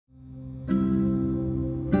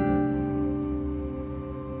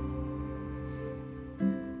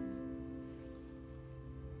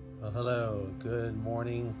Good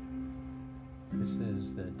morning. This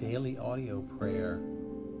is the daily audio prayer.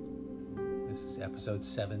 This is episode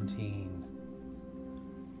 17.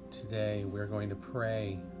 Today we're going to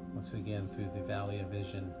pray once again through the Valley of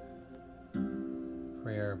Vision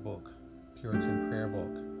prayer book, Puritan prayer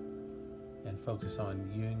book, and focus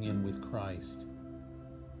on union with Christ.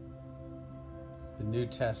 The New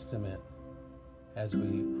Testament, as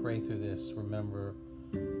we pray through this, remember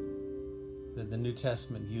that the New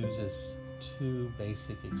Testament uses two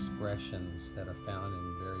basic expressions that are found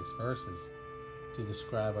in various verses to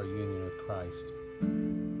describe our union with Christ.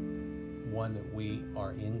 One, that we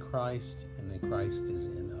are in Christ, and that Christ is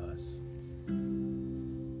in us.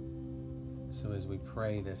 So as we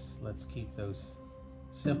pray this, let's keep those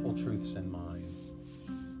simple truths in mind.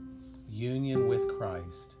 Union with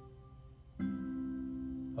Christ.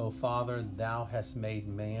 O Father, thou hast made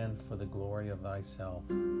man for the glory of thyself,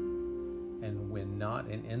 and when not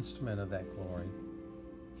an instrument of that glory,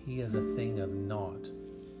 he is a thing of naught.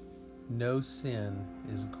 No sin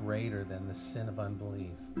is greater than the sin of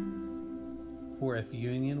unbelief. For if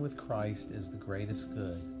union with Christ is the greatest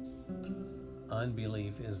good,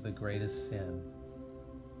 unbelief is the greatest sin,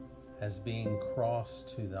 as being cross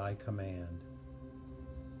to thy command.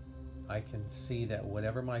 I can see that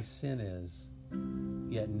whatever my sin is,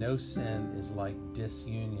 yet no sin is like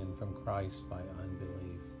disunion from Christ by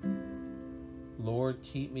unbelief. Lord,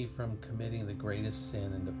 keep me from committing the greatest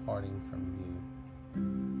sin and departing from you.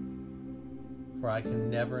 For I can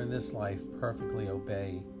never in this life perfectly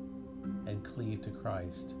obey and cleave to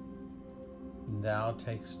Christ. And thou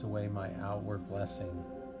takest away my outward blessing.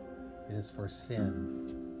 It is for sin,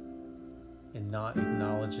 in not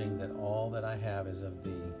acknowledging that all that I have is of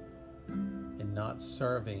thee, in not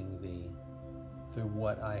serving thee through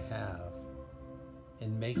what I have,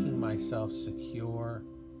 in making myself secure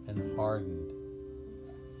and hardened.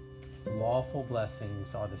 Lawful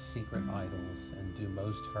blessings are the secret idols and do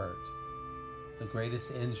most hurt. The greatest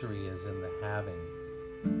injury is in the having,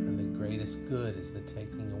 and the greatest good is the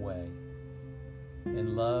taking away.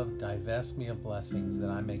 In love, divest me of blessings, that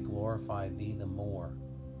I may glorify thee the more.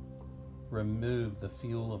 Remove the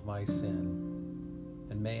fuel of my sin,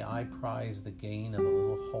 and may I prize the gain of a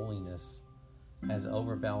little holiness as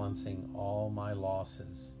overbalancing all my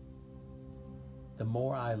losses. The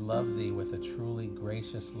more I love thee with a truly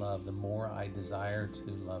gracious love, the more I desire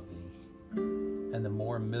to love thee. And the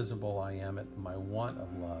more miserable I am at my want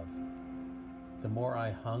of love, the more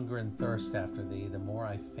I hunger and thirst after thee, the more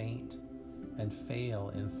I faint and fail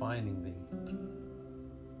in finding thee.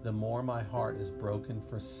 The more my heart is broken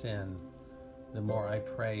for sin, the more I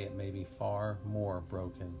pray it may be far more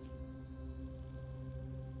broken.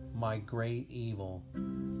 My great evil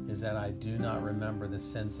is that I do not remember the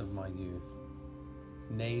sins of my youth.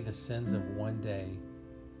 Nay, the sins of one day,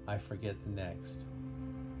 I forget the next.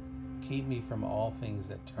 Keep me from all things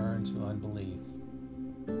that turn to unbelief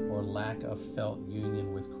or lack of felt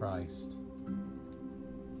union with Christ.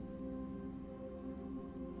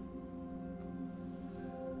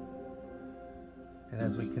 And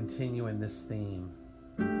as we continue in this theme,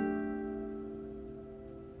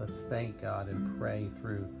 let's thank God and pray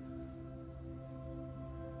through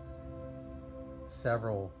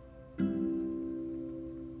several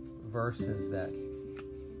verses that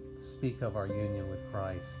speak of our union with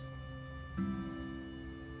Christ. I'm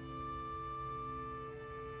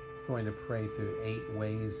going to pray through 8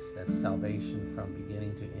 ways that salvation from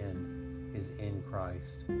beginning to end is in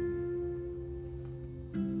Christ.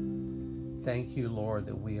 Thank you, Lord,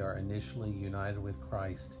 that we are initially united with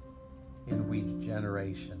Christ in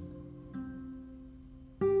regeneration.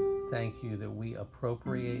 Thank you that we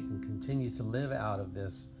appropriate and continue to live out of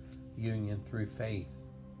this union through faith.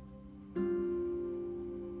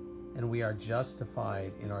 And we are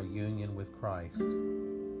justified in our union with Christ.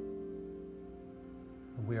 And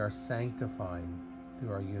we are sanctified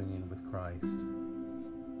through our union with Christ.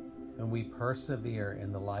 And we persevere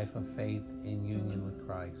in the life of faith in union with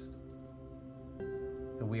Christ.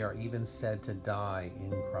 And we are even said to die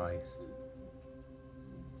in Christ.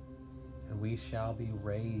 And we shall be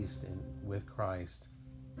raised with Christ.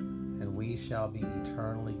 And we shall be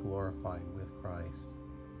eternally glorified with Christ.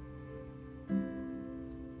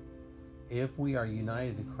 If we are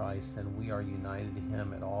united to Christ, then we are united to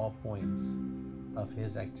Him at all points of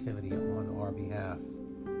His activity on our behalf.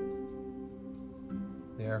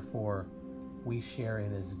 Therefore, we share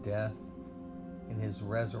in His death, in His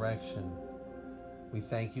resurrection. We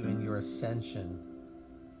thank you in your ascension,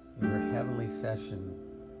 in your heavenly session,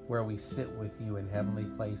 where we sit with you in heavenly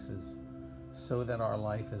places, so that our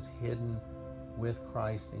life is hidden with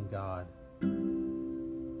Christ in God.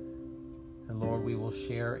 And Lord, we will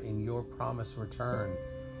share in your promised return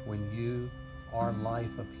when our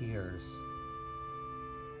life appears.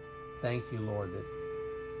 Thank you, Lord, that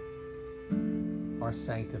our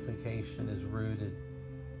sanctification is rooted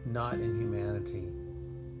not in humanity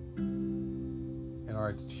and our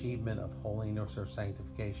achievement of holiness or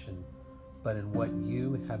sanctification, but in what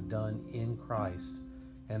you have done in Christ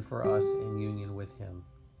and for us in union with him.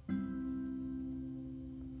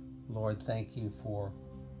 Lord, thank you for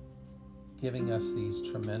giving us these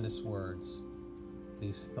tremendous words,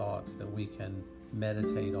 these thoughts that we can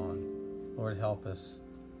meditate on. Lord, help us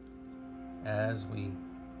as we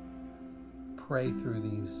pray through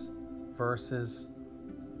these verses,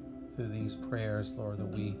 through these prayers, Lord, that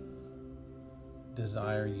we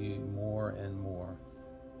desire you more and more.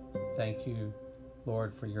 Thank you,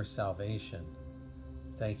 Lord, for your salvation.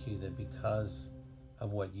 Thank you that because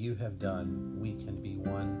of what you have done, we can be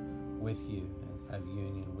one with you and have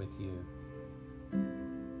union with you.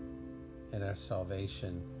 And our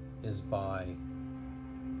salvation is by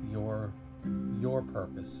your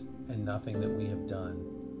purpose and nothing that we have done.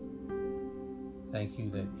 Thank you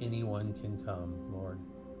that anyone can come, Lord.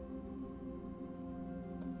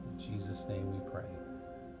 In Jesus' name we pray.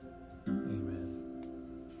 Amen.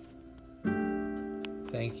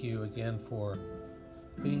 Thank you again for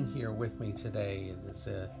being here with me today. It's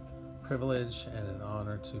a privilege and an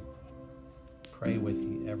honor to pray with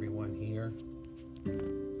you, everyone here.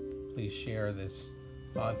 Please share this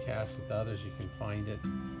podcast with others. You can find it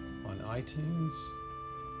on iTunes.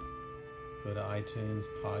 Go to iTunes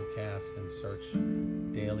podcast and search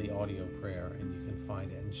Daily Audio Prayer, and you can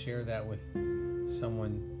find it. And share that with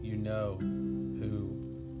someone you know who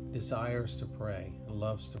desires to pray,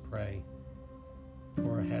 loves to pray,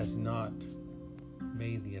 or has not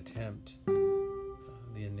made the attempt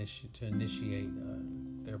to initiate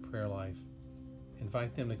their prayer life.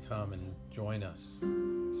 Invite them to come and join us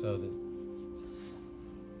so that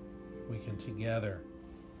we can together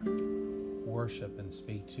worship and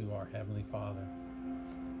speak to our Heavenly Father.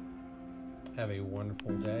 Have a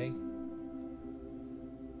wonderful day.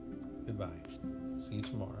 Goodbye. See you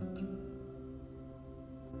tomorrow.